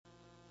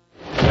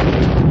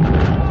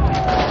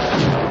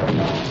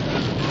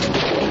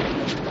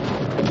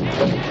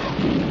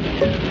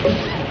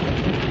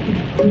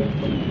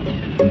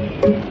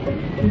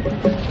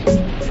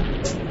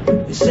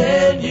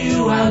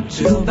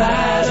to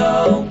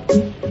battle,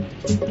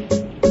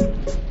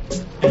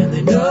 and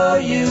they know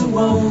you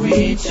won't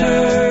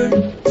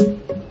return.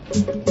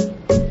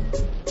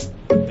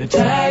 They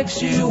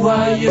tax you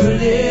while you're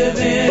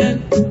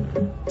living,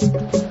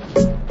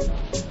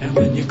 and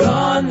when you're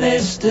gone they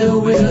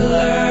still will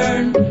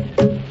earn.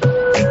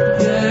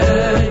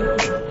 Yeah,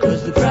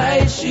 'cause the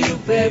price you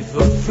pay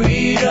for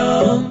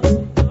freedom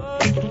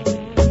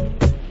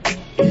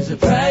is a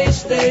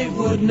price they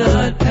would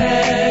not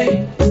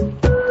pay.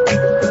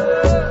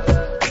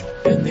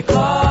 And they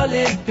call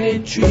it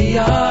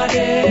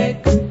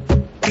patriotic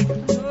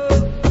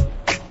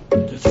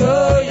to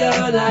throw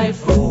your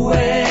life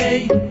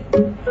away.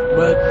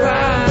 But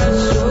proud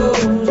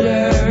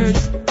soldiers,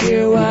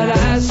 hear what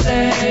I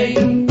say.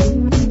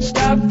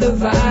 Stop the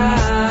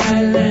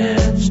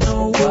violence,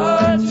 no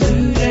war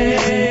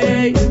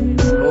today.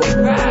 Oh,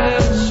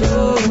 proud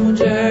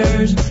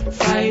soldiers,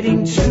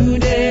 fighting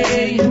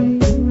today.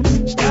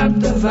 Stop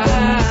the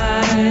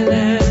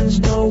violence,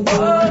 no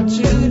war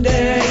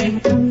today.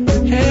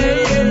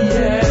 Hey,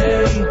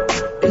 hey,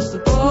 it's the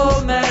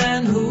poor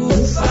man who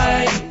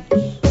fights.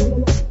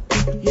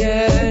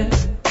 Yeah,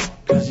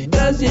 'cause he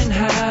doesn't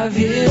have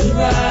his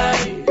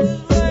rights.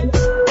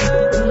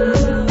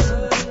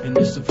 And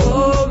it's the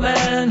poor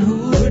man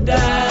who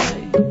dies.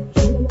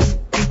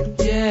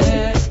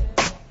 Yeah,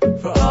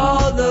 for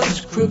all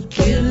those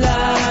crooked lines.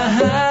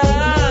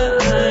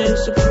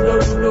 So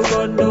put no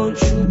gun, don't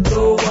shoot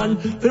no one.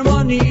 Put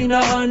money in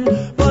the hand,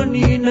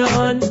 money in the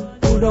hand.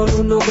 Put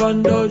on no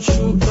gun, don't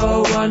shoot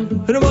no one.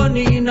 Put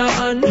money in the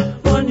hand,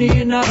 money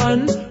in the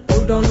hand.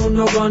 Put on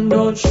no gun,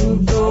 don't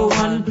shoot no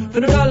one.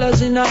 Put the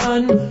dollars in the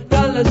hand,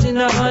 dollars in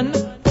the hand.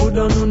 Put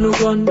on no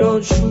gun,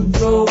 don't shoot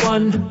no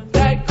one.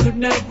 That could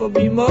never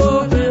be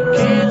more.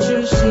 Can't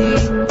you see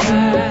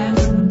that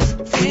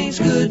things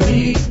could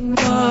be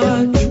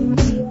much,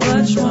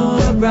 much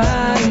more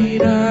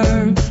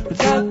brighter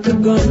without the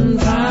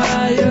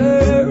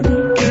gunfire?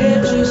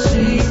 Can't you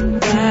see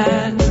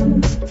that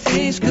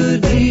things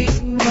could be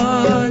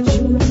much,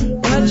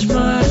 much,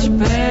 much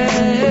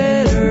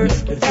better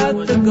without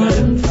the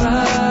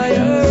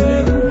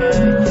gunfire?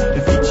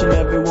 If each and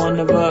every one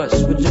of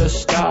us would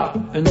just stop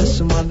and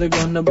listen while they're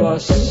gonna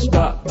bust,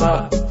 bop,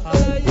 bop.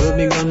 We'll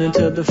be running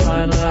till the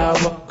final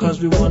hour, 'cause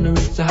we wanna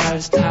reach the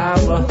highest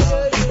tower.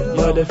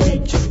 But if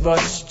each of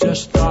us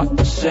just thought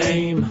the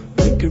same,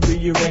 we could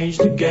rearrange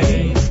the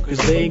game. 'Cause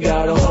they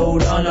got a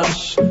hold on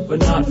us, but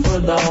not for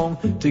long.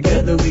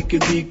 Together we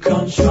could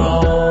become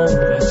strong.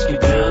 Let's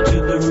get down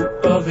to the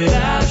root of it.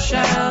 Thou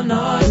shalt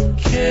not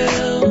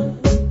kill.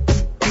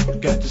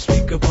 Got to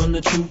speak up on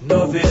the truth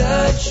of it.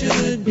 Blood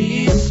should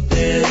be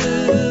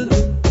spilled.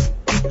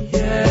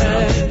 Yeah,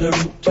 down to the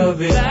root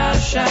of it. Thou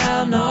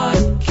shalt not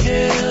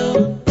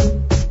kill.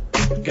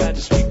 Got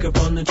to speak up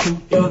on the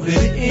truth of it.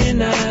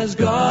 Written as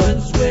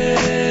God's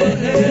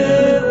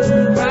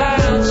will.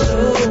 Proud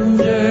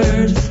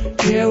soldiers,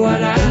 hear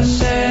what I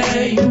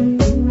say.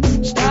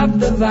 Stop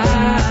the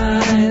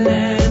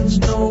violence,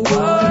 no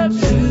war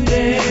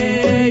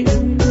today.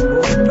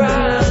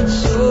 Proud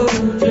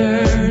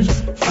soldiers,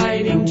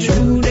 fighting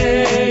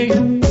today.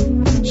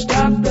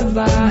 Stop the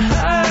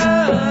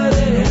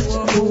violence,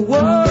 no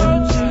war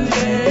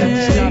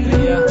today.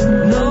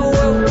 No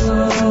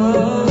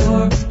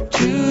war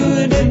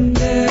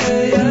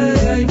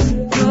today.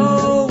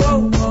 No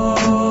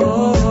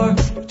war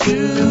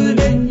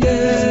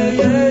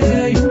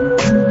today.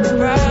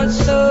 Proud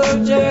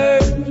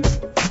soldiers,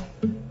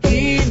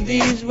 heed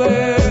these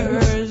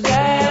words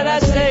that I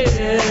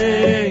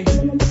say.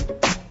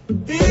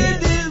 Heed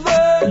these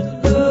words,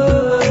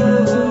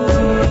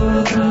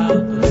 Lord,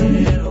 about the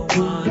little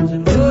ones,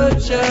 and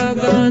put your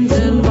guns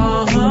and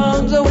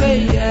bombs away.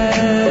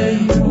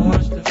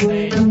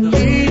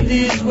 Heed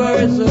these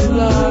words of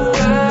love,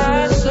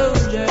 proud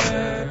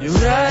soldier. You're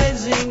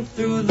rising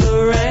through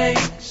the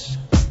ranks,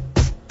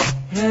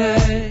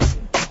 hey,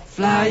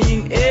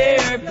 flying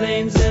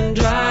airplanes and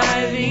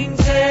driving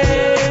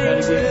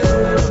tanks.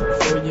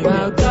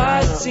 While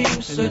God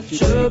seems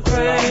such a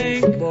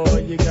prank,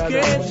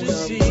 can't you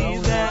see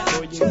that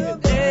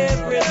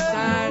every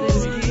side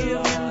is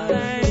giving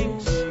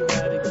thanks?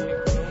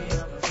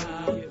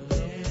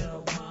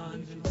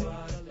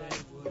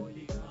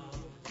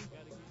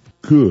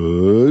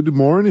 Good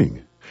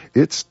morning.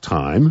 It's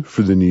time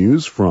for the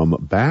news from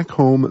Back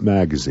Home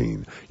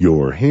Magazine,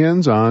 your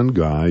hands-on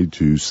guide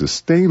to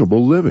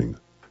sustainable living.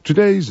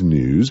 Today's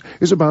news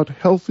is about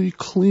healthy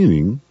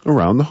cleaning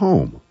around the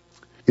home.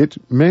 It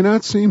may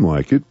not seem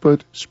like it,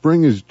 but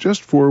spring is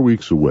just 4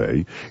 weeks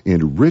away,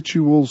 and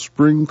ritual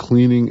spring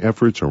cleaning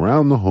efforts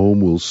around the home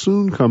will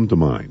soon come to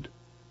mind.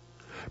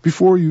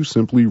 Before you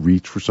simply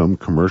reach for some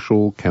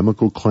commercial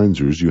chemical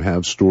cleansers you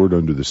have stored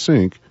under the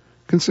sink,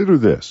 consider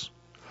this.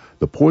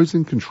 The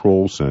Poison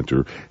Control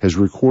Center has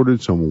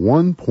recorded some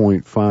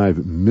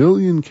 1.5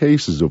 million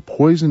cases of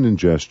poison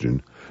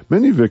ingestion,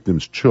 many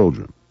victims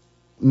children.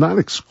 not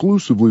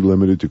exclusively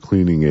limited to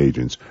cleaning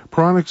agents,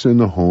 products in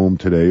the home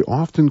today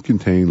often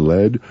contain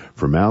lead,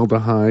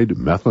 formaldehyde,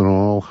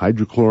 methanol,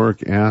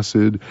 hydrochloric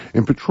acid,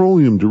 and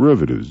petroleum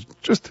derivatives,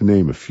 just to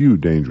name a few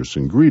dangerous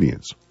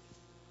ingredients.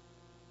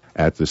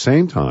 At the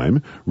same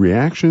time,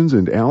 reactions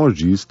and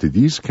allergies to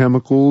these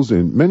chemicals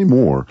and many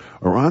more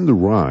are on the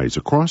rise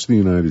across the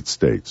United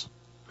States.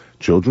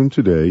 Children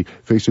today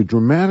face a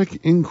dramatic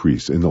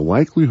increase in the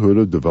likelihood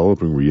of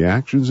developing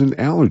reactions and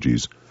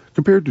allergies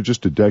compared to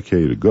just a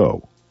decade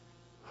ago.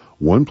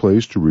 One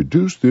place to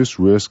reduce this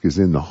risk is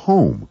in the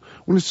home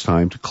when it's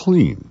time to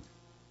clean.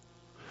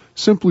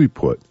 Simply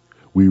put,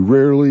 we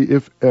rarely,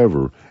 if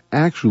ever,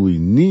 actually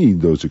need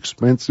those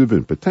expensive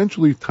and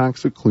potentially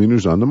toxic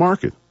cleaners on the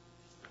market.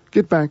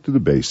 Get back to the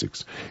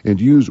basics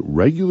and use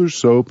regular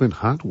soap and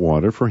hot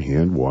water for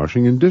hand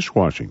washing and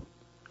dishwashing.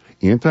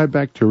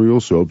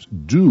 Antibacterial soaps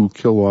do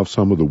kill off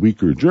some of the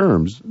weaker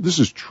germs. This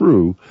is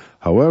true.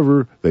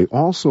 However, they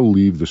also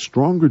leave the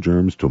stronger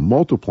germs to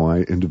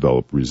multiply and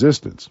develop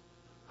resistance.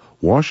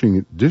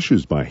 Washing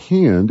dishes by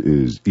hand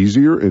is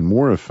easier and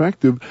more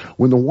effective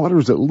when the water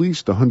is at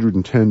least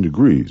 110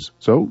 degrees.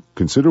 So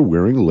consider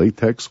wearing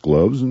latex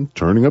gloves and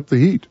turning up the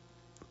heat.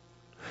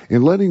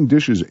 And letting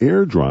dishes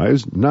air dry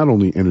is not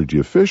only energy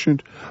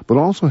efficient, but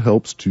also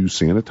helps to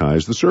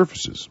sanitize the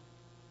surfaces.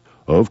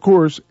 Of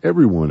course,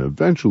 everyone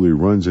eventually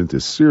runs into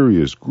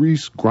serious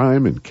grease,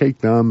 grime, and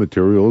caked-on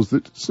materials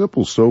that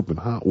simple soap and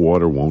hot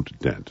water won't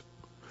dent.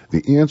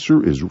 The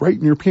answer is right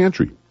in your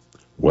pantry: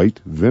 white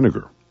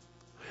vinegar.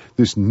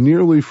 This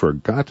nearly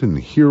forgotten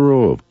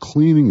hero of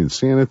cleaning and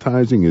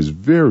sanitizing is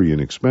very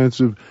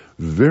inexpensive,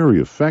 very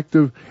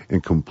effective,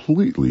 and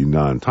completely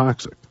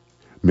non-toxic.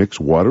 Mix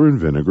water and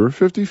vinegar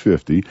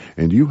 50-50,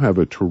 and you have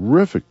a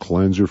terrific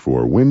cleanser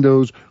for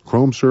windows,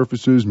 chrome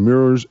surfaces,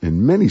 mirrors,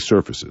 and many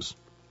surfaces.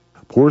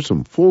 Pour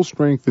some full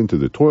strength into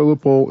the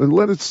toilet bowl and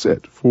let it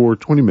sit for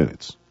 20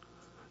 minutes.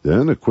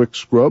 Then a quick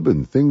scrub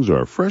and things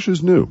are fresh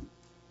as new.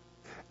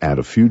 Add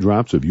a few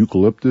drops of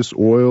eucalyptus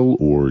oil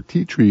or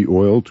tea tree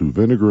oil to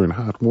vinegar and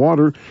hot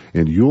water,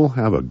 and you'll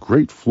have a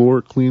great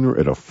floor cleaner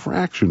at a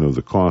fraction of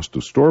the cost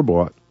of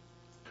store-bought.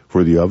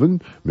 For the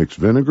oven, mix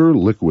vinegar,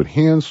 liquid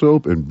hand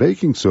soap, and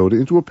baking soda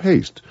into a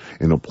paste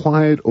and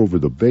apply it over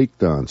the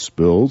baked-on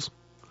spills.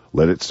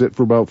 Let it sit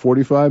for about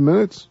 45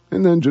 minutes,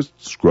 and then just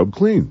scrub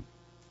clean.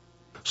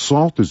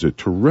 Salt is a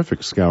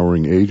terrific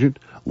scouring agent.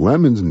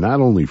 Lemons not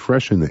only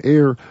freshen the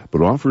air,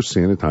 but offer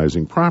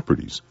sanitizing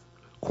properties.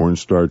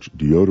 Cornstarch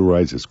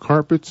deodorizes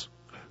carpets.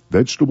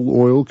 Vegetable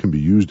oil can be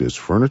used as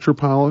furniture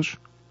polish.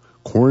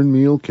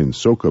 Cornmeal can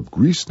soak up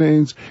grease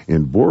stains,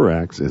 and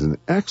borax is an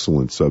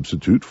excellent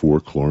substitute for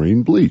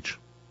chlorine bleach.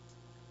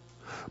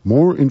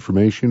 More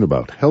information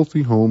about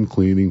healthy home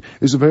cleaning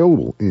is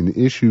available in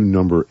issue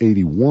number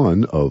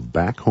 81 of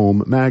Back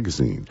Home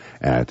Magazine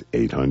at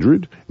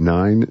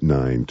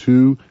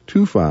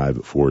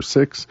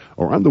 800-992-2546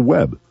 or on the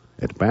web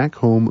at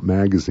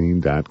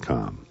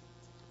backhomemagazine.com.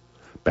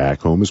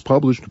 Back Home is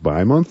published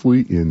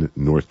bi-monthly in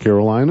North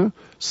Carolina,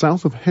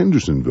 south of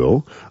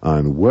Hendersonville,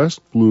 on West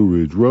Blue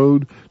Ridge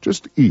Road,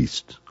 just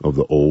east of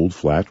the old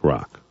Flat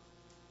Rock.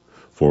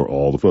 For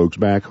all the folks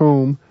back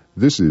home,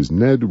 this is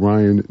Ned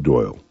Ryan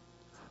Doyle.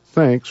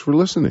 Thanks for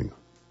listening.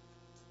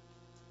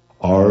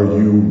 Are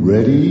you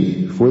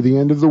ready for the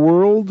end of the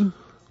world?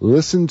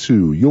 Listen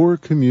to Your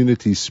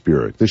Community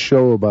Spirit, the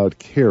show about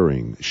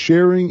caring,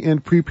 sharing,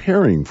 and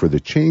preparing for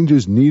the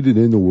changes needed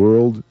in the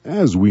world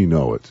as we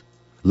know it.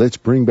 Let's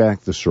bring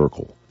back the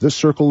circle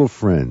of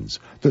friends,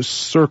 the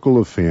circle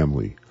of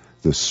family,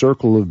 the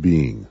circle of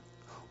being.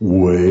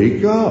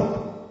 Wake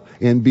up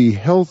and be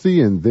healthy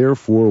and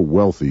therefore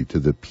wealthy to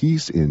the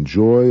peace and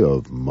joy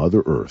of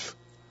Mother Earth.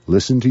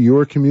 Listen to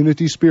Your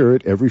Community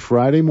Spirit every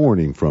Friday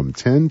morning from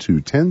 10 to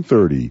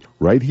 10:30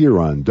 right here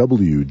on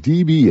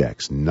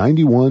WDBX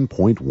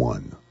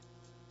 91.1.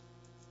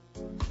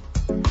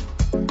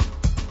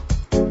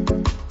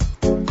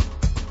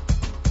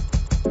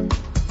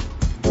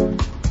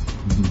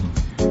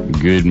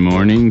 Good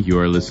morning. You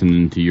are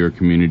listening to Your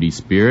Community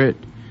Spirit,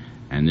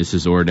 and this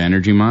is Ord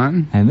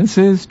Energymon. And this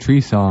is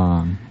Tree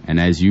Song. And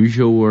as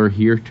usual, we're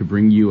here to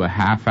bring you a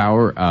half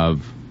hour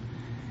of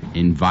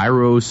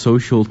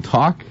enviro-social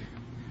talk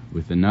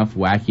with enough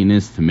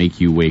wackiness to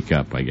make you wake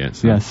up, I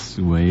guess. Yes,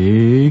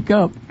 wake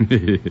up.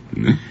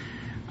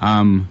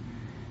 I'm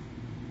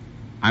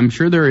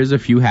sure there is a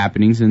few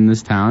happenings in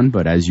this town,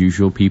 but as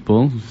usual,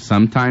 people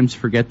sometimes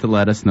forget to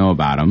let us know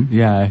about them.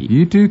 Yeah,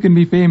 you too can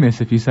be famous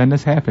if you send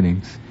us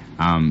happenings.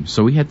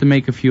 So we had to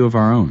make a few of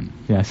our own.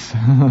 Yes.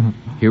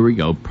 Here we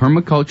go.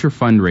 Permaculture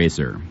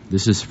fundraiser.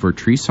 This is for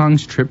Tree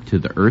Song's trip to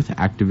the Earth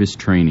Activist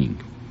Training.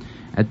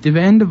 At the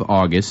end of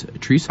August,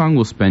 Tree Song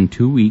will spend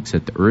 2 weeks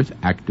at the Earth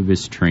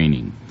Activist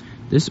Training.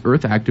 This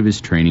Earth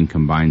Activist Training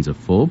combines a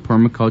full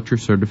permaculture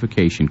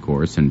certification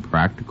course and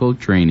practical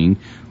training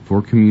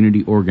for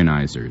community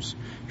organizers.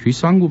 Tree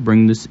Song will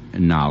bring this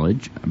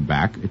knowledge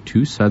back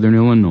to Southern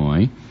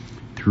Illinois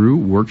through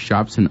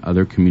workshops and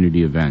other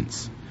community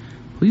events.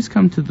 please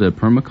come to the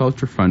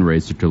Permaculture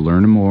Fundraiser to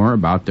learn more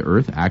about the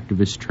Earth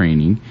Activist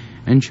Training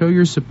and show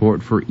your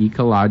support for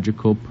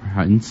ecological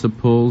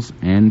principles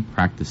and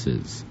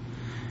practices.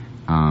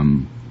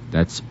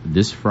 That's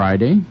this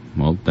Friday.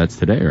 Well, that's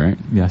today, right?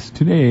 Yes,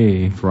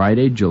 today.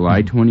 Friday,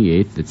 July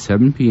 28th at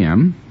 7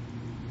 p.m.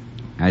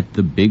 at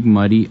the Big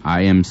Muddy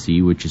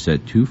IMC, which is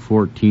at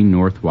 214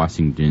 North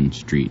Washington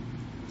Street.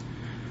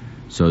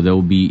 So there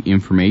will be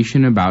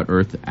information about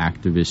Earth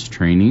Activist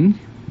Training,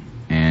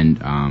 and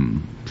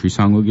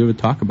Treesong will give a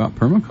talk about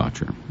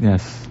permaculture.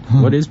 Yes.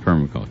 What is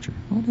permaculture?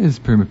 What is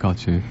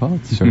permaculture? Well,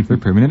 it's short for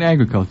permanent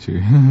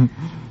agriculture.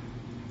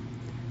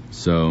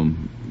 So,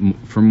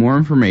 for more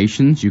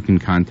information, you can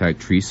contact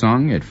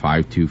Treesong at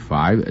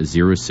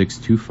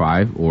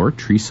 525-0625 or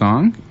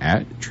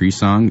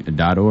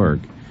treesong@treesong.org.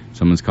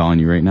 Someone's calling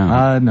you right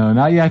now. No,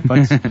 not yet,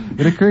 but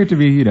it occurred to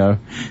me,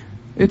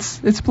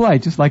 it's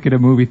polite, just like at a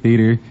movie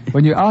theater.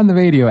 When you're on the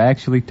radio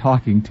actually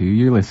talking to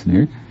your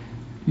listener,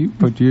 you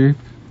put your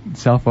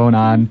cell phone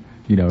on,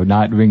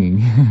 not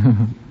ringing.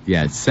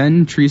 Yeah,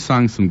 send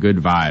Treesong some good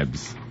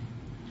vibes.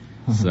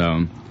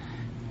 So,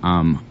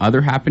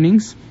 other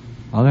happenings?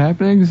 Other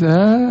happenings?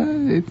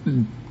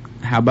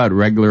 How about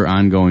regular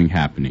ongoing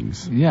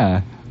happenings?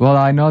 Yeah. Well,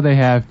 I know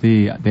they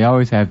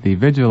always have the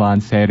vigil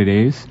on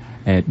Saturdays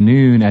at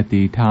noon at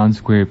the Town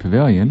Square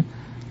Pavilion.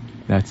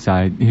 That's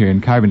here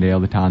in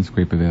Carbondale, the Town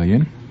Square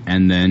Pavilion.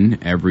 And then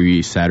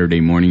every Saturday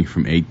morning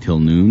from 8 till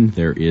noon,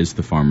 there is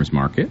the Farmers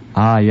Market.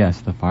 Ah,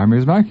 yes, the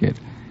Farmers Market.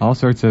 All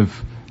sorts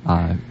of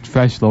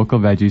fresh local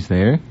veggies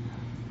there.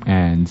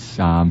 And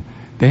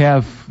they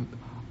have...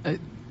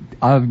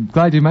 I'm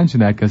glad you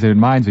mentioned that because it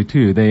reminds me,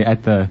 too.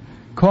 At the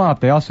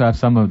co-op, they also have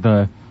some of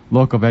the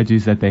local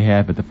veggies that they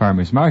have at the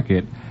Farmers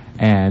Market.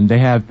 And they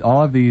have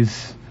all of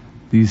these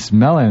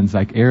melons,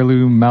 like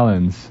heirloom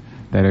melons,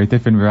 that are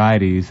different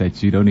varieties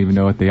that you don't even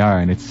know what they are.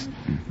 And it's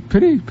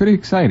pretty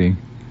exciting.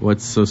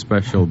 What's so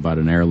special about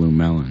an heirloom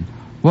melon?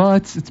 Well,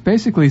 it's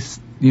basically,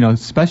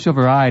 special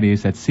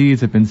varieties that seeds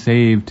have been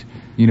saved,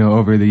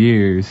 over the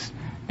years.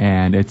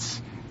 And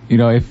it's,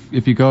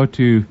 if you go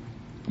to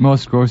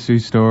most grocery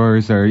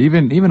stores or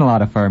even a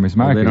lot of farmers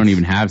markets. Well, they don't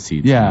even have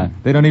seeds. Yeah,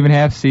 they don't even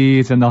have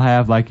seeds, and they'll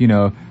have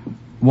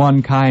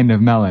one kind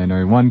of melon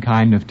or one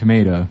kind of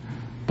tomato.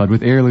 But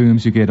with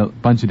heirlooms, you get a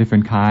bunch of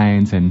different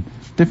kinds and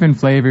different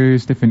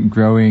flavors, different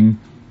growing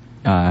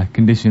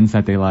conditions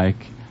that they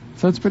like.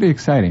 So it's pretty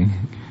exciting.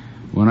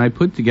 When I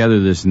put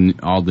together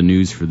all the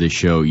news for this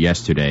show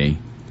yesterday,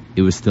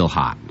 it was still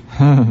hot.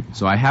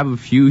 So I have a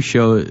few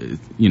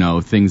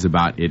things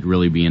about it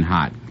really being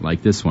hot,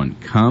 like this one.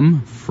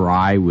 Come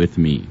fry with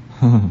me.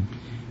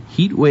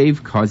 Heat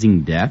wave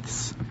causing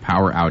deaths,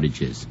 power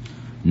outages.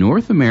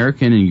 North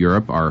America and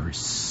Europe are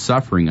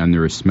suffering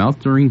under a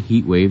smeltering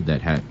heat wave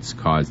that has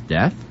caused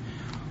death,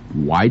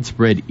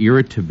 widespread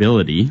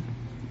irritability,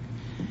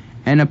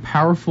 and a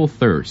powerful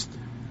thirst.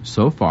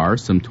 So far,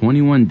 some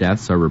 21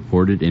 deaths are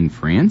reported in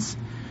France,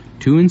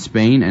 2 in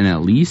Spain, and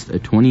at least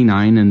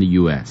 29 in the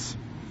U.S.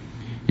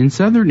 In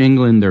southern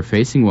England, they're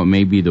facing what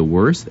may be the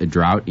worst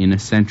drought in a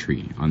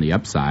century. On the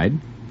upside,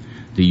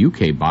 the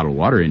UK bottled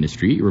water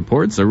industry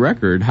reports a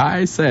record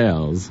high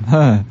sales.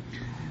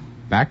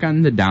 Back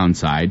on the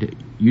downside,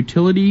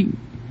 utility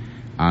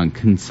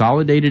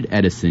Consolidated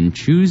Edison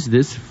choose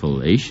this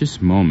fallacious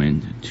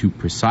moment to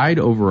preside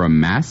over a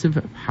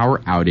massive power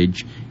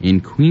outage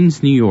in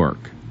Queens, New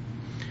York.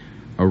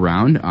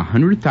 Around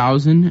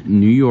 100,000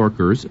 New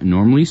Yorkers,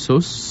 normally so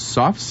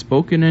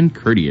soft-spoken and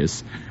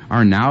courteous,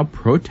 are now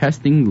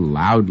protesting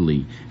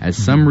loudly as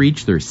some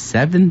reach their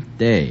 7th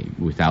day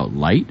without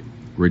light,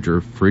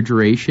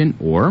 refrigeration,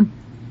 or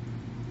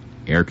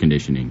air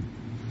conditioning.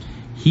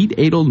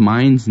 Heat-addled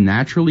minds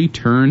naturally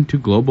turn to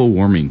global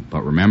warming,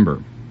 but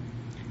remember,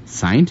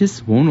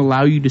 scientists won't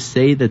allow you to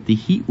say that the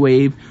heat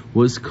wave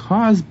was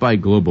caused by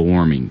global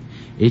warming.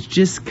 It's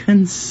just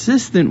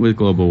consistent with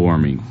global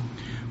warming.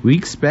 We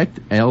expect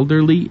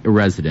elderly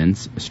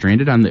residents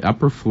stranded on the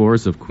upper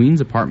floors of Queens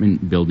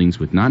apartment buildings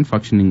with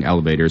non-functioning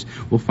elevators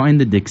will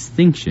find the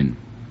distinction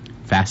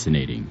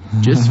fascinating.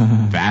 Just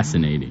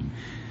fascinating.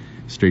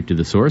 Straight to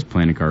the source,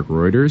 Planet Arc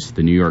Reuters,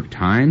 the New York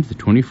Times, the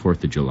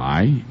 24th of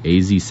July,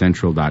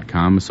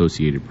 azcentral.com,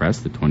 Associated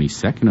Press, the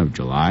 22nd of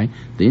July,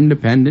 The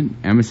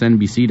Independent,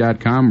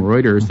 MSNBC.com,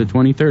 Reuters, the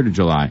 23rd of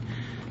July.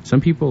 Some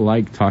people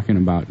like talking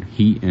about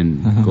heat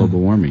and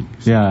global warming.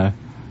 Yeah.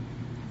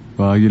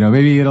 Well,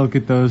 maybe it'll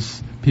get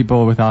those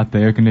people without the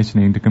air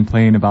conditioning to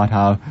complain about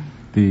how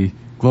the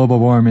global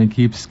warming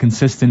keeps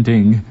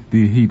consistenting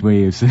the heat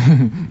waves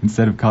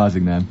instead of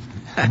causing them.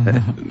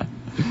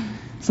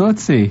 So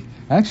let's see.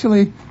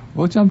 Actually,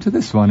 we'll jump to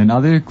this one in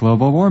other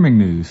global warming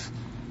news.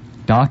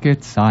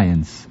 Docket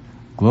Science.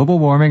 Global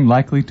warming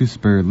likely to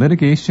spur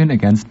litigation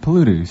against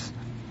polluters.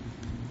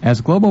 As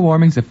global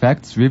warming's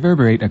effects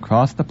reverberate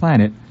across the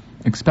planet,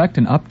 expect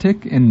an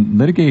uptick in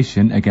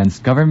litigation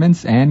against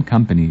governments and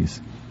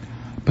companies.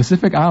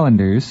 Pacific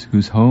Islanders,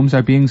 whose homes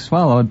are being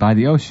swallowed by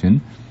the ocean,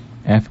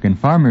 African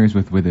farmers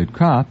with withered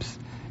crops,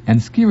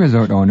 and ski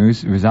resort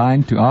owners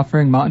resigned to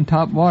offering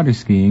mountaintop water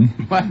skiing.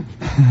 What?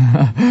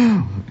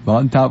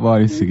 Mountaintop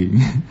water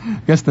skiing.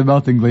 I guess the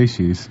melting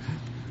glaciers.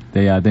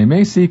 They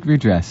may seek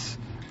redress.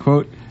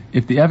 Quote,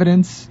 if the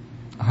evidence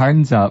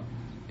hardens up,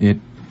 it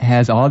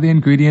has all the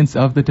ingredients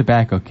of the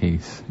tobacco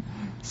case,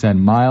 said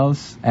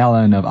Miles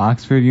Allen of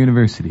Oxford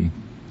University.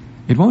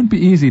 It won't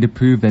be easy to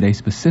prove that a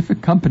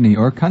specific company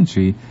or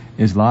country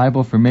is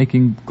liable for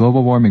making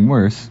global warming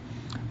worse,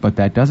 but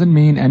that doesn't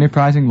mean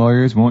enterprising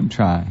lawyers won't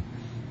try.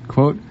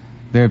 Quote,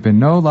 there have been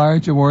no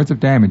large awards of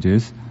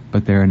damages,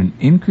 but there are an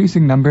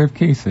increasing number of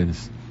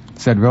cases,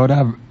 said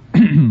Rhoda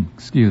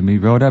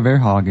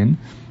Verhagen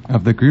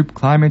of the group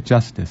Climate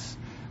Justice,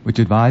 which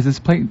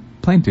advises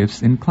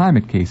plaintiffs in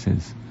climate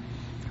cases.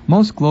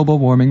 Most global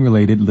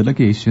warming-related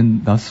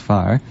litigation thus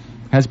far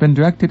has been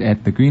directed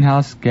at the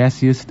greenhouse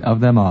gaseous of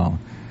them all,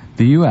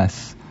 the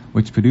U.S.,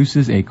 which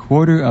produces a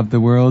quarter of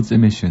the world's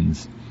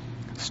emissions.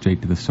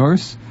 Straight to the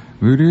source,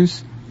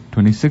 Reuters,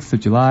 26th of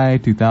July,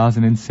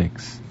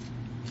 2006.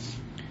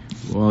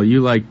 Well,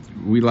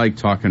 we like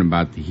talking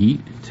about the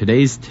heat.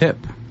 Today's tip: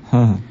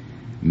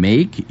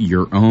 make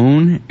your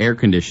own air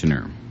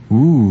conditioner.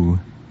 Ooh.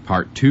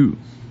 Part 2.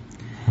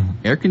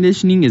 Air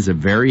conditioning is a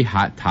very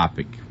hot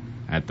topic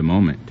at the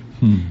moment.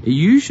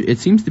 It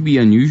seems to be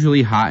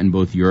unusually hot in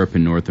both Europe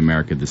and North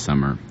America this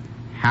summer.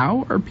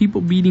 How are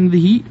people beating the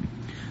heat?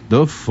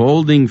 The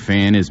folding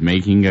fan is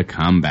making a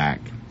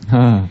comeback.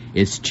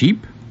 It's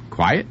cheap,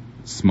 quiet,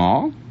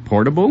 small,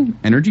 portable,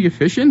 energy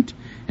efficient,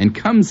 and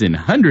comes in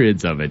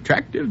hundreds of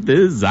attractive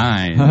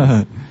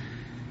designs.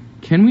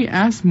 Can we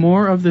ask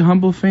more of the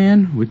humble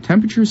fan? With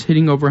temperatures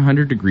hitting over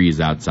 100 degrees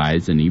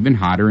outside and even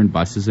hotter in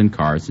buses and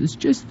cars, it's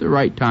just the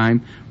right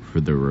time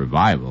for the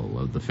revival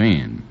of the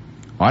fan.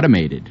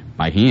 Automated,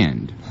 by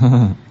hand,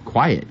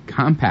 quiet,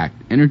 compact,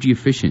 energy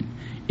efficient.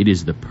 It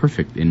is the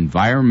perfect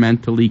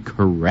environmentally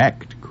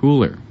correct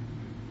cooler.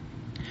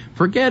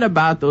 Forget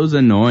about those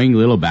annoying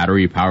little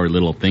battery-powered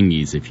little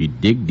thingies. If you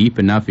dig deep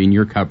enough in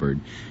your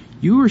cupboard,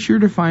 you are sure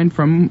to find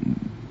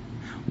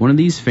one of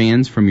these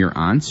fans from your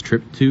aunt's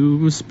trip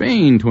to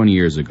Spain 20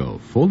 years ago.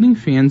 Folding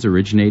fans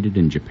originated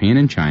in Japan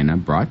and China,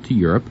 brought to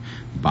Europe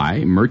by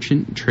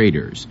merchant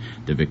traders.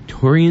 The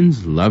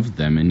Victorians loved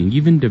them and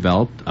even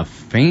developed a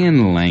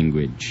fan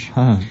language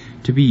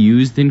to be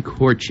used in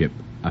courtship.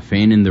 A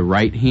fan in the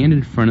right hand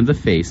in front of the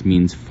face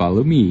means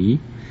follow me.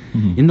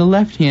 In the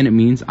left hand it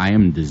means I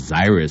am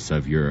desirous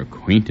of your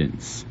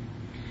acquaintance.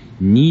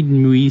 Need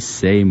we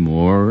say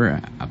more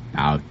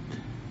about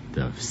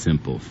the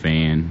simple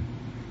fan?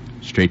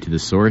 Straight to the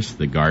source,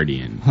 The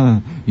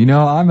Guardian. You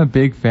know, I'm a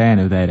big fan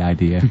of that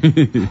idea.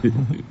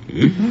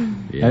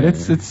 Yeah. And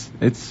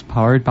it's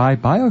powered by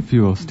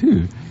biofuels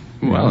too.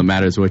 Well, it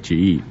matters what you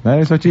eat.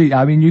 Matters what you eat.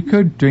 I mean, you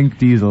could drink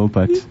diesel,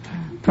 but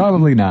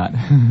probably not.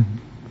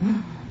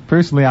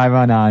 Personally, I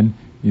run on,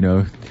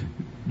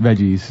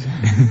 veggies.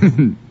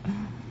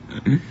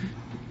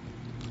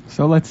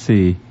 So let's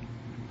see.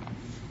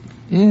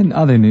 In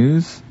other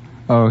news,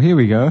 here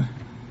we go.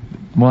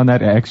 One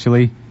that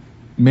actually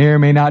may or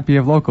may not be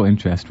of local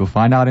interest. We'll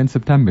find out in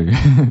September.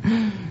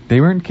 They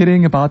weren't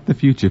kidding about the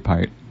future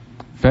part.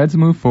 Feds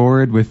move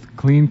forward with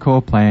clean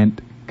coal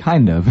plant,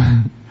 kind of.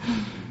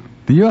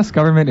 The U.S.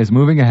 government is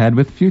moving ahead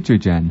with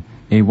FutureGen,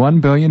 a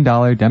 $1 billion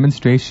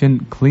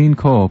demonstration clean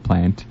coal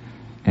plant.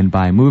 And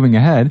by moving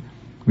ahead,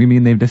 we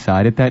mean they've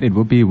decided that it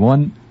will be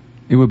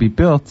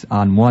built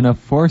on one of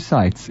 4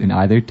 sites in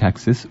either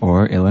Texas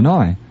or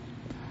Illinois.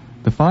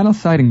 The final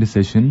siting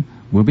decision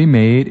will be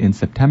made in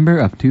September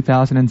of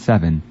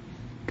 2007.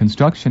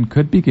 Construction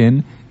could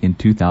begin in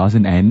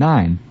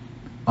 2009.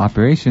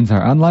 Operations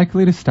are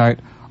unlikely to start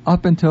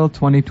up until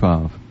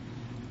 2012.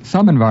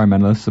 Some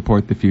environmentalists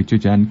support the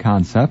FutureGen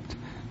concept,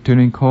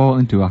 turning coal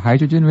into a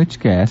hydrogen-rich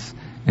gas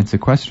and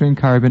sequestering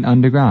carbon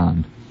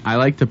underground. I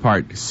like the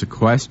part,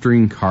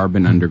 sequestering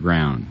carbon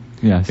underground.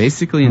 Yes.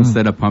 Basically,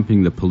 instead of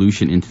pumping the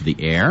pollution into the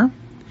air,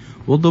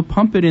 well, they'll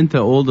pump it into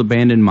old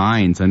abandoned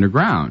mines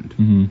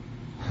underground.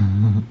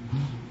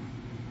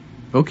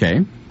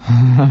 Okay.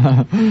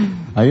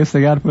 I guess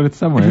they got to put it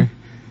somewhere.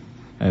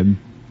 And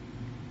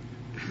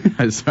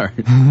sorry.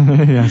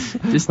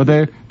 Yes. But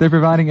they're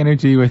providing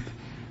energy with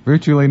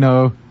virtually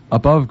no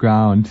above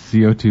ground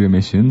CO2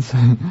 emissions.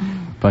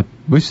 But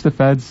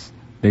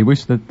they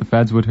wish that the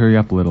feds would hurry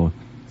up a little.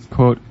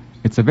 Quote,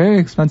 it's a very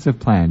expensive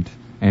plant,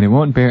 and it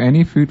won't bear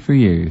any fruit for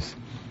years.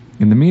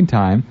 In the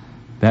meantime,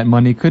 that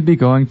money could be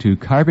going to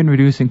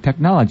carbon-reducing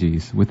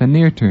technologies with a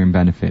near-term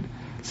benefit,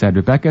 said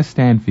Rebecca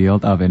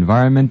Stanfield of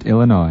Environment,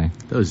 Illinois.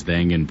 Those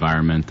dang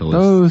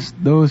environmentalists.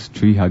 Those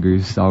tree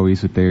huggers,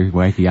 always with their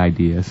wacky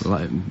ideas.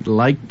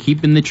 Like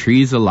keeping the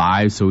trees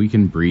alive so we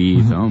can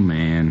breathe. Oh,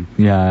 man.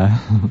 Yeah.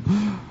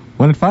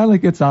 When it finally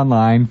gets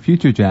online,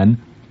 FutureGen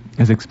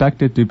is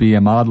expected to be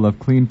a model of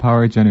clean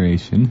power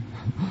generation.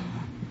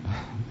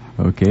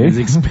 Okay. Is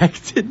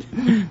expected.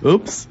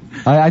 Oops.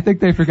 I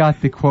think they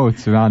forgot the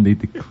quotes around the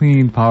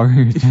clean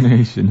power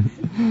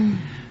generation.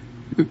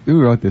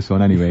 Who wrote this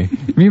one anyway?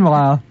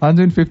 Meanwhile,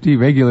 150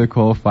 regular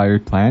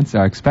coal-fired plants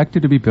are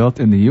expected to be built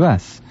in the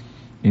U.S.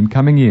 in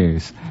coming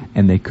years,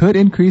 and they could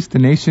increase the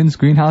nation's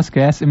greenhouse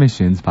gas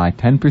emissions by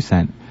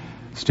 10%.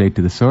 Straight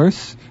to the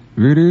source,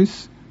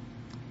 Reuters,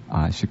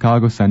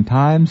 Chicago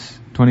Sun-Times,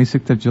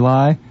 26th of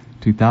July,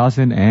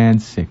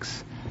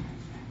 2006.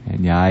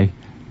 And yeah, I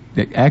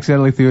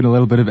accidentally threw in a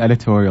little bit of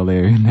editorial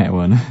there in that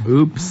one.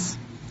 Oops.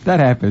 That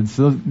happens.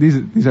 So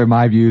these are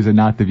my views and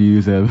not the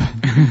views of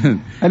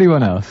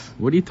anyone else.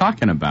 What are you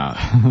talking about?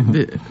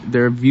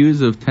 There are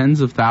views of tens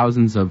of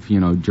thousands of,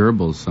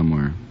 gerbils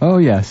somewhere. Oh,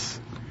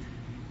 yes.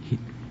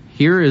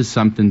 Here is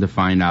something to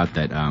find out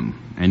that,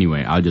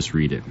 anyway, I'll just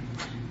read it.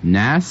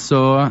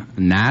 NASA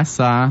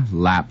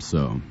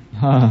lapso.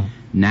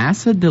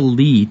 NASA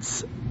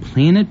deletes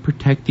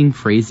planet-protecting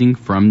phrasing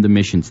from the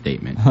mission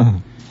statement.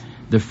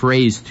 The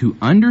phrase, "to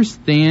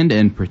understand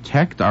and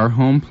protect our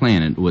home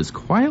planet," was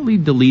quietly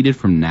deleted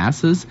from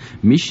NASA's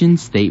mission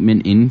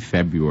statement in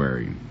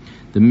February.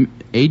 The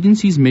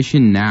agency's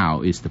mission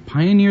now is to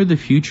pioneer the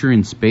future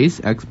in space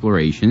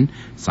exploration,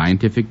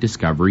 scientific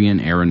discovery, and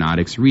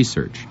aeronautics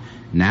research.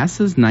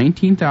 NASA's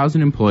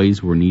 19,000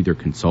 employees were neither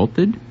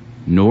consulted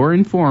nor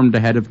informed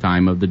ahead of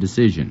time of the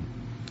decision.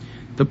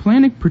 The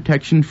planet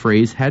protection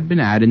phrase had been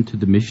added to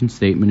the mission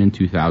statement in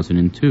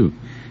 2002.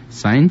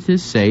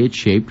 Scientists say it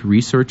shaped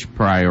research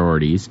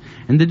priorities,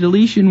 and the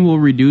deletion will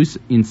reduce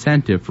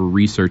incentive for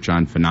research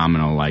on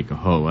phenomena like,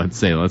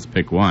 let's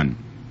pick one.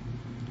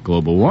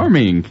 Global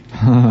warming.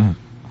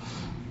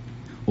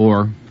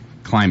 Or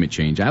climate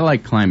change. I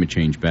like climate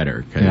change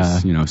better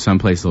because, some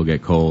places will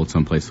get cold,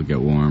 some places will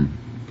get warm.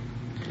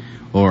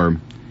 Or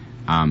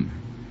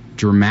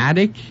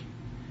dramatic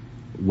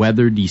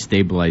weather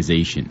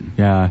destabilization.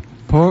 Yeah.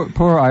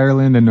 Poor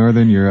Ireland and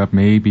Northern Europe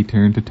may be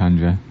turned to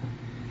tundra.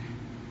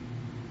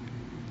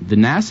 The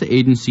NASA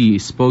agency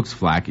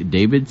spokesflack,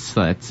 David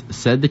Slets,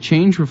 said the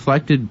change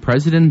reflected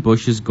President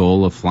Bush's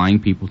goal of flying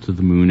people to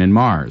the moon and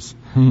Mars.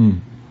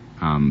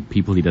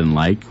 People he doesn't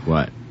like?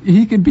 What?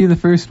 He could be the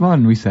first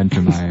one we send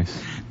to Mars.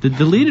 The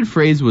deleted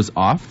phrase was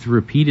oft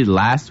repeated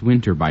last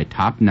winter by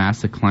top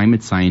NASA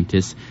climate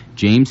scientist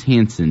James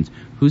Hansen,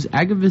 whose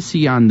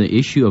advocacy on the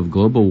issue of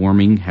global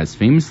warming has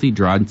famously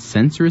drawn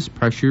censorious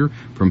pressure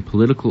from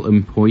political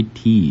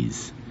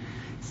appointees.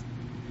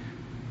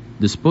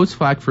 The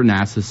spokesflack for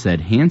NASA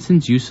said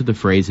Hansen's use of the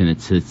phrase and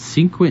its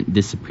subsequent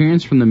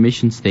disappearance from the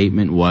mission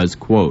statement was,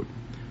 quote,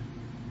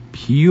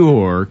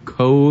 pure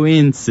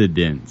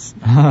coincidence.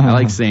 I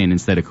like saying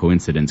instead of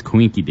coincidence,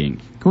 coinkydink.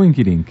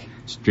 Coinkydink.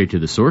 Straight to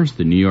the source,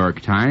 the New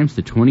York Times,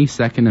 the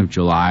 22nd of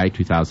July,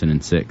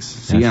 2006.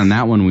 See, on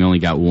that one, we only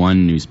got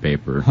one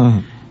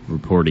newspaper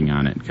reporting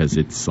on it because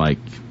it's like,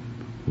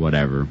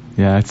 whatever.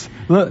 Yeah, it's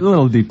a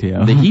little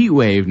detail. The heat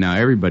wave, now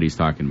everybody's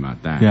talking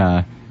about that.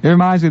 Yeah. It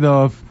reminds me,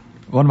 though, of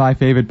one of my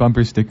favorite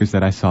bumper stickers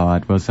that I saw.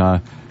 It was,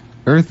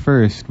 Earth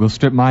first, we'll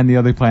strip mine the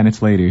other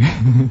planets later.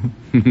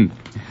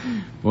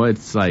 Well,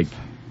 it's like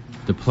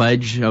the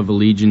Pledge of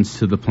Allegiance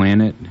to the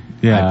planet.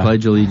 Yeah. I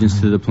pledge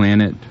allegiance to the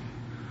planet.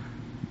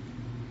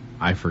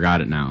 I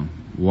forgot it now.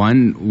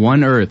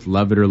 One Earth,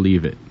 love it or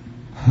leave it.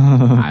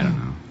 I don't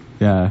know.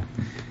 Yeah.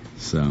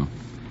 So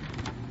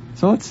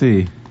let's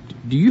see.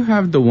 Do you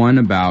have the one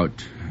about,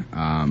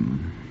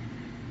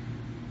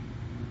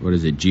 what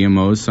is it,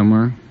 GMOs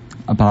somewhere?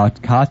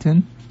 About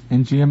cotton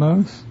and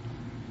GMOs?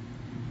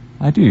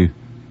 I do.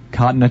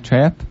 Cotton a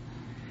trap?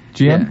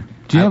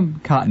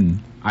 GM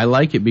cotton. I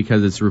like it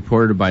because it's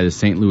reported by the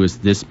St. Louis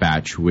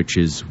Dispatch, which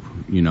is,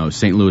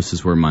 St. Louis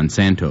is where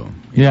Monsanto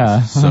is.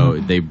 Yeah. So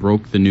they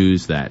broke the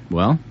news that,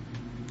 for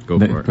it.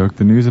 They broke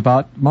the news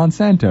about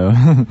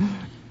Monsanto.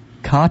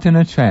 Cotton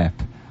a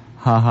trap.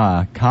 Ha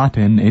ha,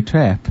 cotton a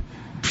trap.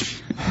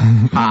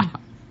 Ha.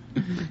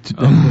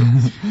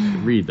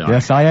 Read that.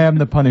 Yes, I am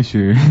the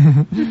Punisher.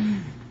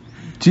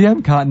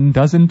 GM cotton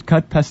doesn't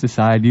cut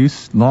pesticide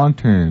use long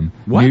term.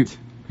 What?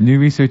 New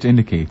research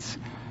indicates.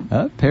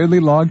 Apparently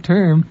long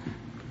term,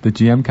 the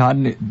GM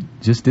cotton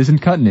just isn't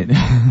cutting it.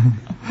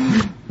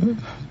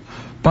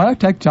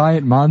 Biotech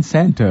giant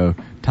Monsanto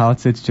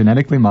touts its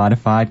genetically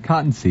modified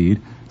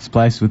cottonseed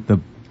spliced with the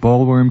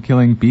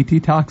bollworm-killing Bt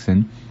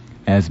toxin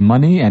as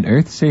money and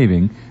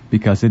earth-saving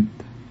because it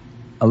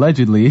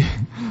allegedly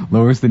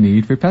lowers the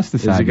need for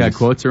pesticides. Has it got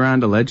quotes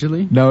around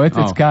allegedly? No,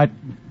 it's got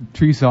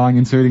Tree Song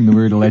inserting the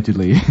word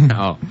allegedly.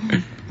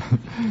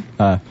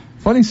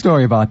 Funny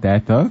story about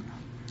that, though.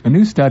 A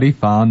new study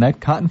found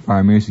that cotton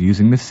farmers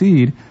using the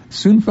seed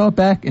soon fell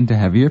back into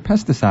heavier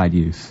pesticide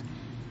use.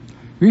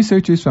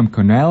 Researchers from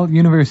Cornell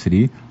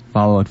University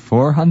followed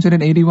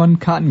 481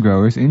 cotton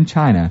growers in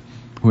China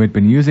who had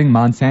been using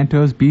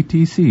Monsanto's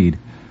Bt seed,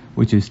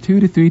 which is 2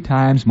 to 3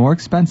 times more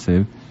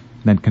expensive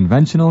than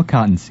conventional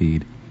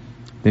cottonseed.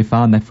 They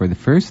found that for the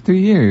first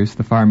 3 years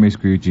the farmers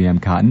grew GM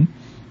cotton,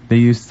 they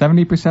used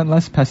 70%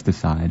 less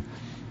pesticide,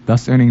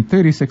 thus earning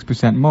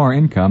 36% more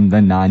income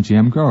than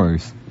non-GM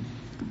growers.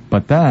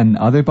 But then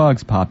other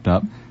bugs popped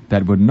up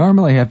that would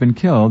normally have been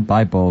killed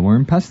by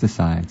bollworm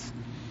pesticides.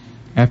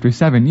 After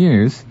 7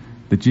 years,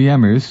 the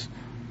GMers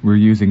were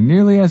using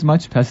nearly as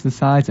much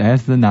pesticides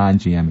as the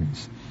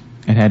non-GMers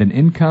and had an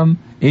income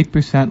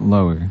 8%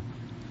 lower.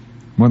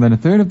 More than a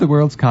third of the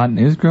world's cotton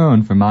is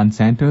grown from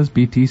Monsanto's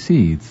BT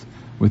seeds,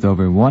 with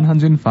over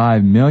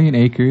 105 million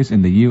acres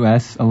in the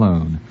U.S.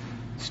 alone.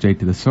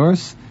 Straight to the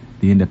source,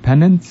 The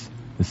Independent,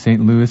 the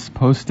St. Louis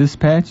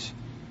Post-Dispatch,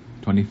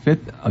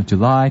 25th of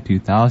July,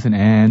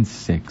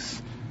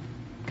 2006.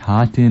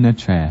 Caught in a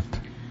trap.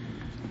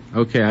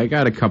 Okay, I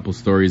got a couple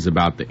stories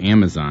about the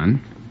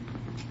Amazon.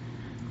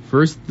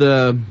 First,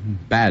 the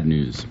bad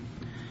news.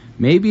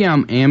 Maybe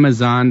I'm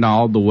Amazoned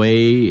all the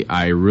way,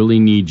 I really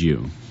need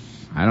you.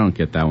 I don't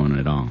get that one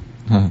at all.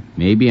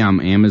 Maybe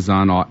I'm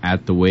Amazon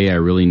at the way I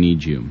really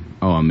need you.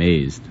 Oh,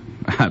 amazed.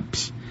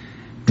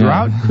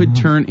 Drought could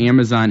turn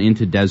Amazon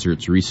into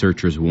deserts,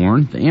 researchers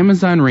warn. The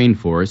Amazon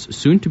rainforest,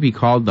 soon to be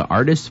called the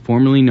artist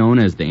formerly known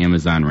as the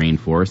Amazon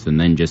rainforest and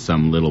then just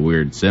some little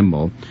weird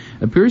symbol,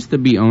 appears to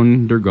be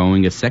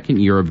undergoing a second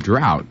year of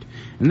drought.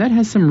 And that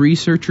has some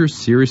researchers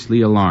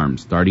seriously alarmed.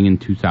 Starting in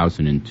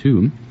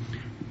 2002,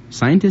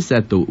 scientists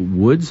at the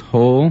Woods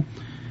Hole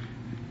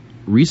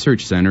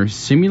Research Center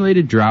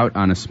simulated drought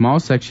on a small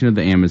section of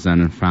the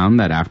Amazon and found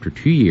that after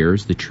 2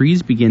 years, the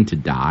trees begin to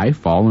die,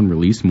 fall, and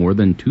release more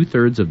than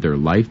 2/3 of their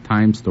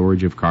lifetime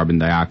storage of carbon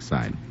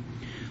dioxide.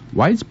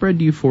 Widespread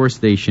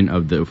deforestation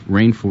of the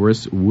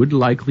rainforest would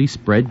likely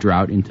spread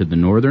drought into the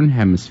northern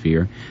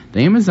hemisphere.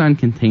 The Amazon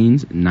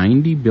contains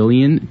 90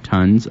 billion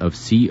tons of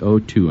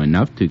CO2,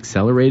 enough to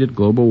accelerate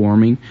global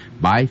warming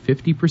by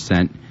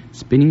 50%,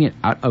 spinning it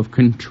out of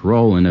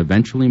control and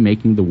eventually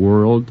making the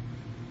world,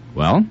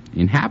 well,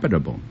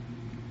 inhabitable.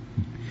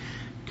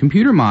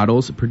 Computer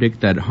models predict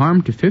that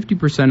harm to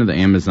 50% of the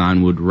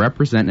Amazon would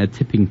represent a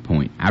tipping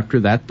point. After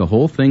that, the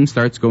whole thing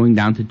starts going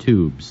down to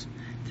tubes.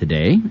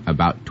 Today,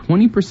 about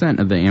 20%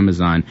 of the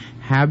Amazon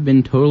have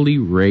been totally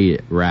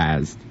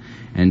razed,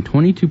 and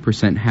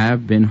 22%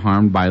 have been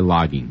harmed by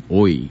logging.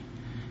 Oi,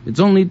 it's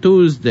only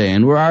Tuesday,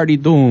 and we're already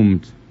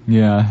doomed.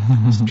 Yeah.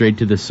 Straight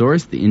to the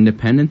source, The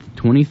Independent,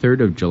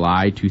 23rd of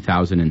July,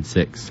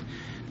 2006.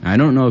 I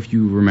don't know if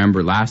you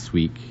remember last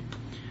week,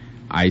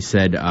 I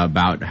said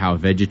about how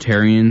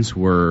vegetarians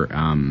were,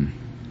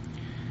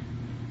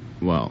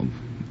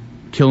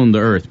 killing the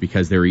earth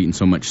because they were eating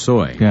so much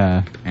soy.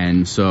 Yeah.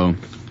 And so,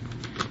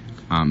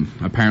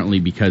 apparently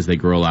because they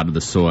grow a lot of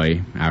the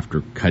soy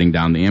after cutting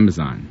down the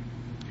Amazon.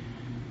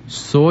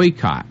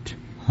 Soycott.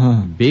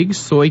 Big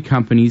soy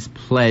companies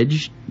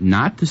pledged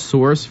not to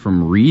source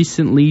from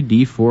recently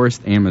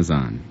deforested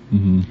Amazon.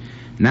 Mm-hmm.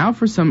 Now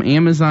for some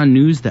Amazon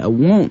news that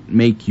won't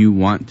make you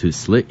want to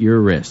slit your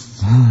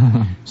wrists.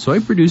 Soy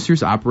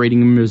producers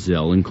operating in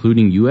Brazil,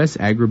 including U.S.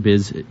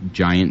 agribiz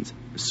giants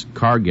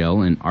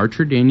Cargill and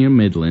Archer Daniel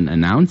Midland,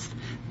 announced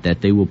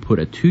that they will put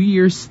a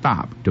 2-year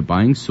stop to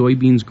buying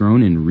soybeans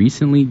grown in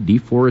recently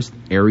deforested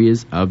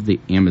areas of the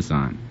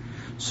Amazon.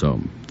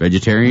 So,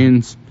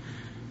 vegetarians,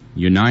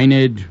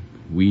 united,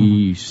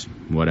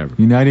 whatever.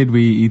 United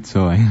we eat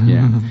soy.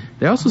 Yeah.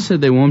 They also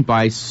said they won't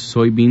buy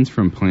soybeans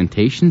from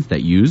plantations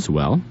that use,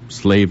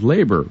 slave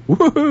labor.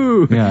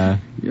 Woohoo! Yeah.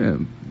 Yeah.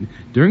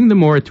 During the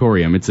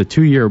moratorium, it's a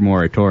 2-year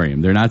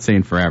moratorium. They're not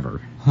saying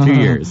forever. 2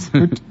 years.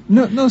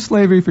 No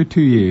slavery for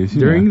 2 years.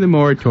 During the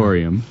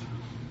moratorium,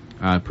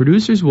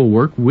 producers will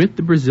work with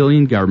the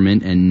Brazilian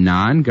government and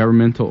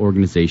non-governmental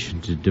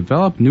organizations to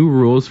develop new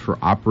rules for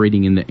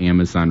operating in the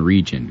Amazon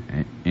region.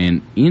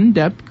 An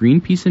in-depth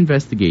Greenpeace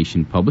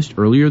investigation published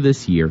earlier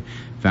this year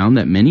found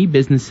that many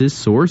businesses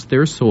source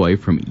their soy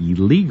from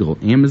illegal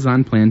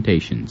Amazon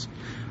plantations.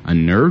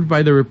 Unnerved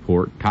by the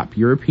report, top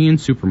European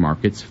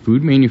supermarkets,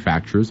 food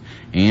manufacturers,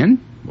 and,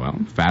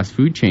 fast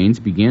food chains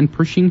began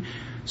pushing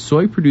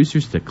soy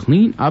producers to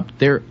clean up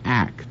their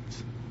act.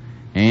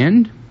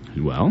 And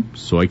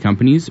soy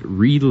companies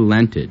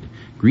relented.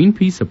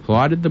 Greenpeace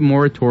applauded the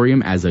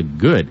moratorium as a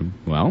good,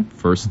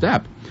 first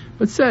step,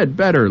 but said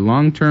better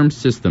long-term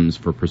systems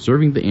for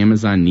preserving the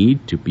Amazon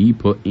need to be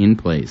put in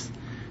place.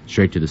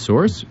 Straight to the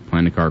source,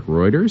 Planet-Arc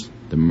Reuters,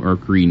 the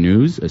Mercury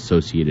News,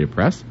 Associated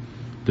Press,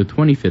 the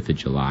 25th of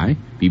July,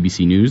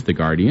 BBC News, The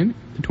Guardian,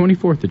 the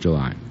 24th of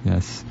July.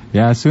 Yes.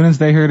 Yeah, as soon as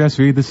they heard us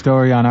read the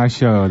story on our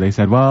show, they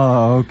said,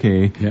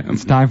 okay,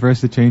 it's time for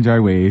us to change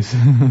our ways.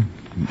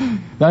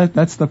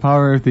 That's the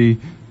power of the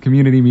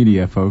community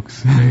media,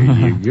 folks.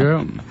 There you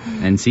go.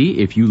 And see,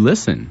 if you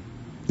listen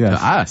to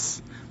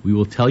us, we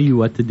will tell you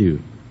what to do.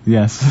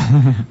 Yes.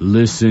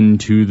 Listen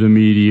to the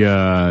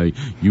media.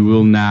 You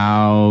will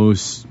now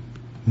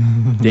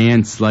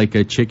dance like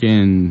a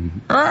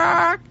chicken.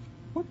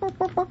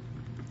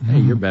 Hey,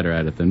 you're better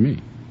at it than me.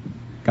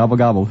 Gobble,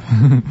 gobble.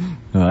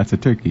 No, that's a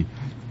turkey.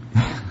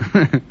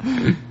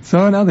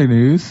 So in other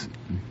news,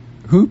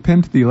 who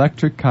pimped the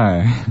electric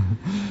car?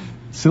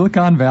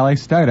 Silicon Valley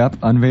startup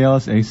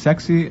unveils a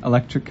sexy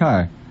electric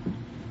car.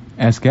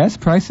 As gas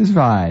prices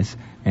rise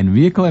and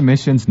vehicle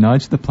emissions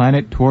nudge the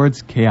planet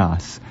towards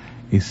chaos,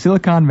 a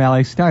Silicon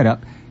Valley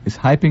startup is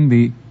hyping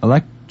the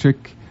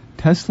electric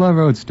Tesla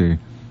Roadster,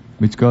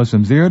 which goes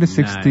from 0 to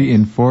 60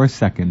 in 4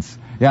 seconds.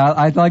 Yeah,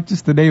 I like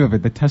just the name of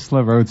it, the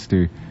Tesla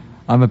Roadster.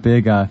 I'm a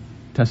big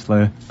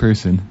Tesla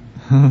person.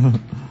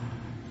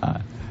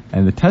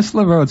 And the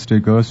Tesla Roadster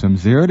goes from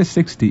 0 to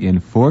 60 in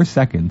 4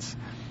 seconds,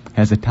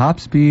 has a top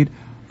speed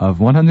of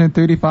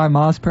 135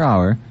 miles per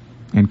hour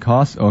and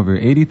costs over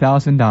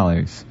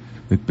 $80,000,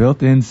 with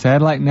built-in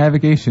satellite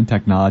navigation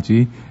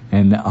technology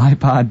and the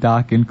iPod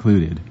dock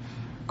included.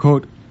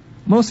 Quote,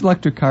 most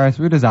electric cars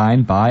were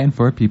designed by and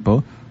for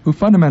people who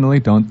fundamentally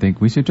don't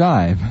think we should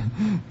drive,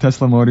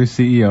 Tesla Motors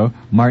CEO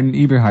Martin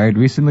Eberhard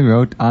recently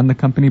wrote on the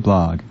company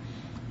blog.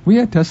 We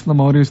at Tesla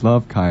Motors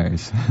love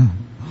cars.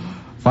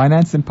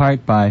 Financed in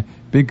part by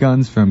big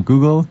guns from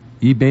Google,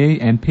 eBay,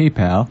 and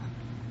PayPal,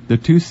 the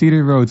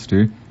two-seater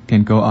Roadster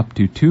can go up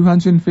to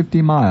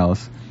 250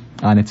 miles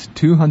on its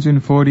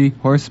 240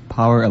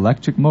 horsepower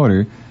electric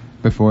motor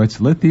before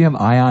its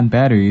lithium-ion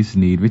batteries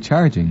need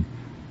recharging.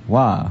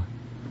 Wow.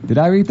 Did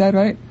I read that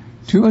right?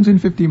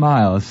 250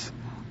 miles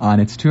on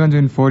its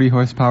 240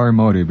 horsepower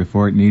motor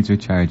before it needs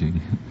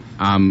recharging.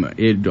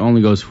 It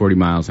only goes 40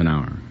 miles an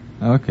hour.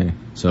 Okay.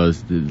 So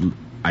it's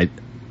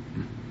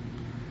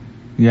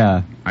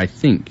I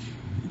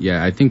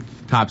think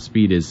top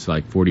speed is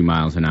like 40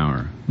 miles an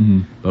hour.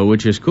 Mm-hmm. But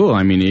which is cool.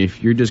 I mean,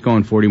 if you're just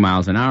going 40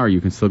 miles an hour,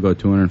 you can still go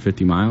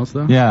 250 miles,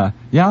 though? Yeah,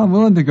 I'm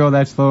willing to go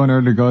that slow in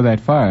order to go that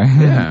far.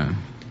 Yeah.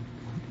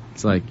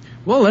 It's like,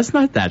 well, that's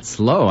not that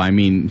slow. I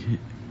mean,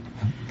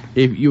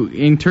 if you,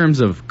 in terms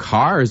of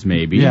cars,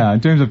 maybe. Yeah,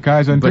 in terms of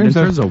cars. But in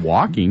terms of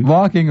walking.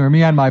 Walking, or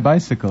me on my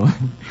bicycle,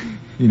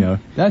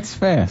 that's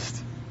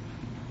fast.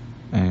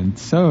 And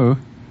so,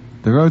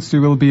 the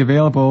Roadster will be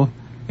available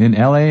in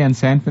L.A. and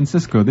San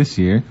Francisco this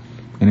year,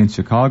 and in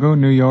Chicago,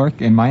 New York,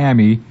 and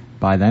Miami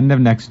by the end of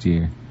next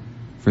year.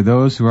 For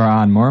those who are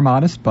on more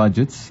modest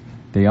budgets,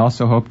 they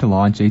also hope to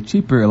launch a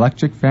cheaper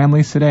electric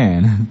family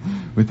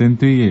sedan within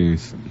 3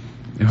 years.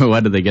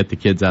 What, do they get the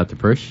kids out to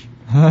push?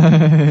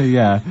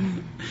 Yeah.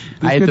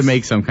 I had to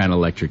make some kind of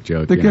electric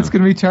joke. The kids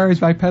can recharge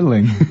by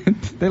pedaling.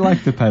 They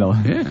like to pedal.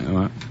 Yeah.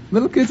 Well.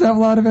 Little kids have a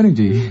lot of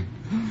energy.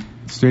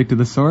 Straight to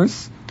the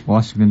source,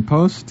 Washington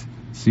Post,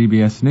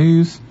 CBS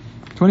News,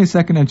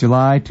 22nd of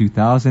July,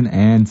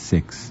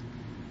 2006.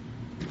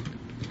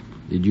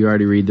 Did you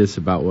already read this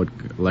about what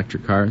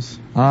electric cars?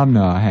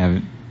 No, I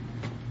haven't.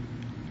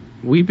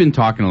 We've been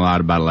talking a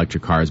lot about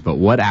electric cars, but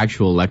what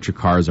actual electric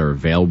cars are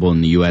available in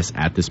the U.S.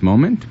 at this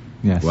moment?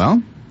 Yes.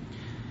 Well,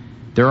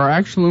 there are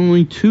actually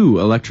only 2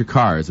 electric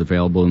cars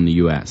available in the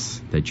U.S.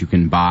 that you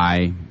can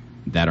buy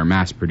that are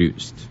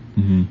mass-produced.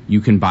 Mm-hmm. You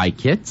can buy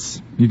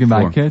kits. You can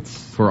buy kits?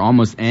 For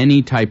almost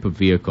any type of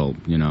vehicle,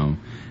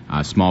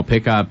 small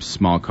pickups,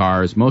 small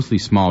cars, mostly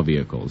small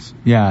vehicles.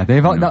 Yeah,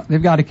 they've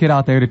got a kit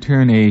out there to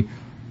turn a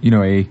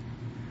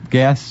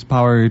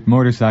gas-powered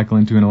motorcycle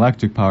into an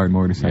electric-powered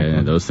motorcycle.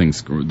 Yeah, those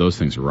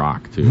things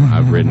rock too.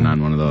 I've ridden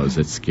on one of those.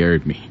 It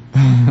scared me.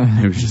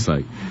 It was just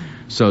like.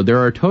 So there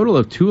are a total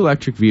of 2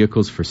 electric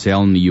vehicles for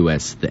sale in the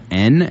U.S. The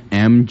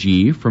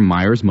NMG from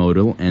Myers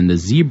Model and the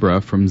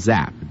Zebra from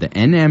Zap. The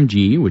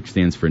NMG, which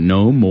stands for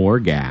No More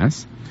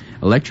Gas,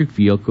 electric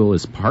vehicle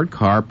is part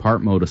car,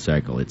 part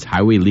motorcycle. It's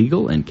highway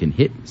legal and can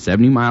hit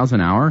 70 miles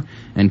an hour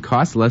and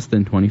cost less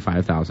than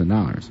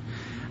 $25,000.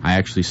 I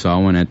actually saw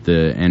one at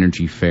the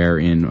Energy Fair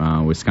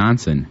in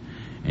Wisconsin,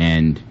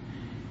 and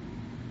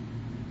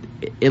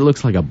it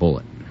looks like a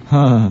bullet.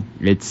 Huh.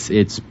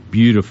 It's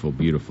beautiful,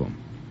 beautiful.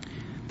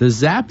 The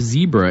Zap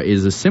Zebra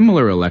is a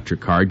similar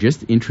electric car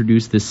just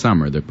introduced this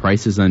summer. The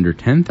price is under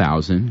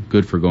 $10,000,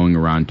 good for going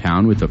around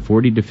town with a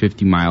 40 to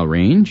 50 mile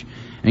range,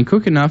 and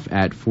quick enough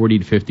at 40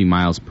 to 50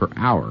 miles per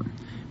hour.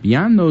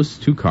 Beyond those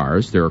 2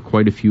 cars, there are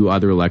quite a few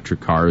other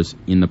electric cars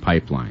in the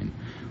pipeline.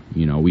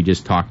 We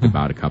just talked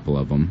about a couple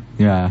of them.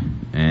 Yeah.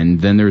 And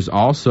then there's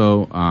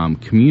also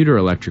commuter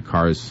electric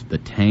cars, the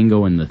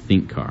Tango and the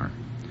Think car,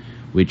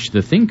 which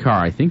the Think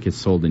car, I think, is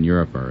sold in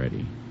Europe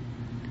already.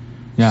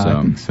 Yeah,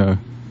 I think so.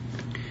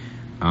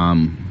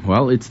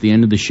 Well, it's the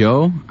end of the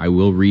show. I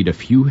will read a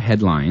few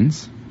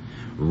headlines.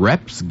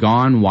 Reps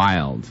Gone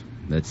Wild.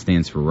 That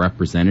stands for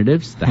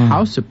representatives. The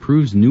House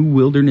approves new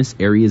wilderness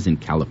areas in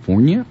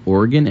California,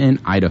 Oregon, and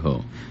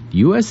Idaho. The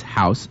U.S.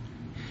 House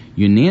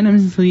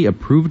unanimously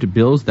approved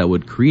bills that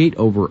would create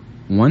over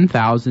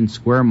 1,000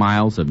 square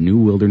miles of new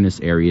wilderness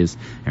areas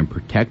and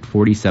protect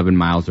 47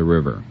 miles of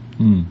river.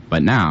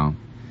 But now,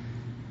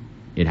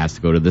 it has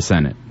to go to the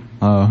Senate.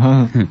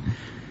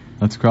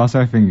 Let's cross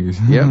our fingers.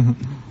 Yep.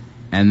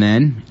 And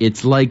then,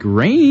 it's like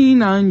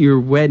rain on your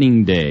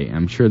wedding day.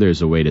 I'm sure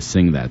there's a way to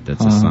sing that.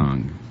 That's a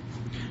song.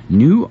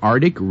 New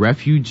Arctic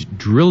refuge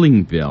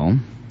drilling bill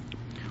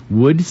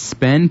would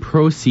spend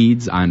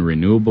proceeds on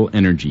renewable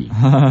energy.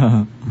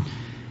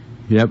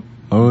 Yep.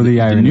 Oh, the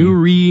irony. The new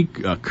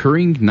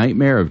recurring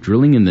nightmare of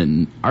drilling in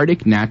the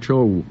Arctic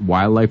Natural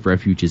Wildlife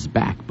Refuge is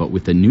back, but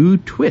with a new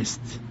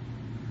twist.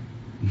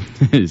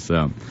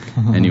 So,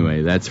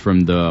 anyway, that's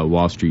from the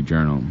Wall Street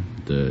Journal,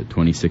 the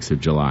 26th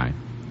of July.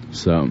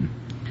 So,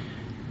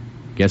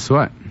 guess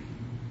what?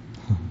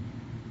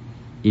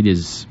 It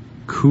is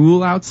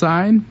cool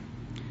outside,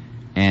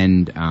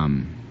 and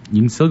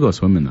you can still go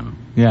swimming, though.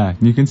 Yeah,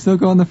 you can still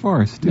go in the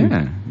forest, too.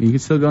 Yeah, you can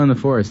still go in the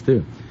forest,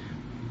 too.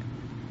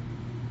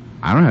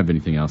 I don't have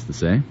anything else to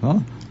say.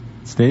 Well,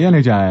 stay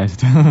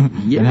energized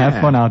and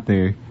have fun out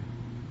there.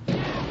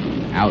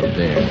 Out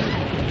there.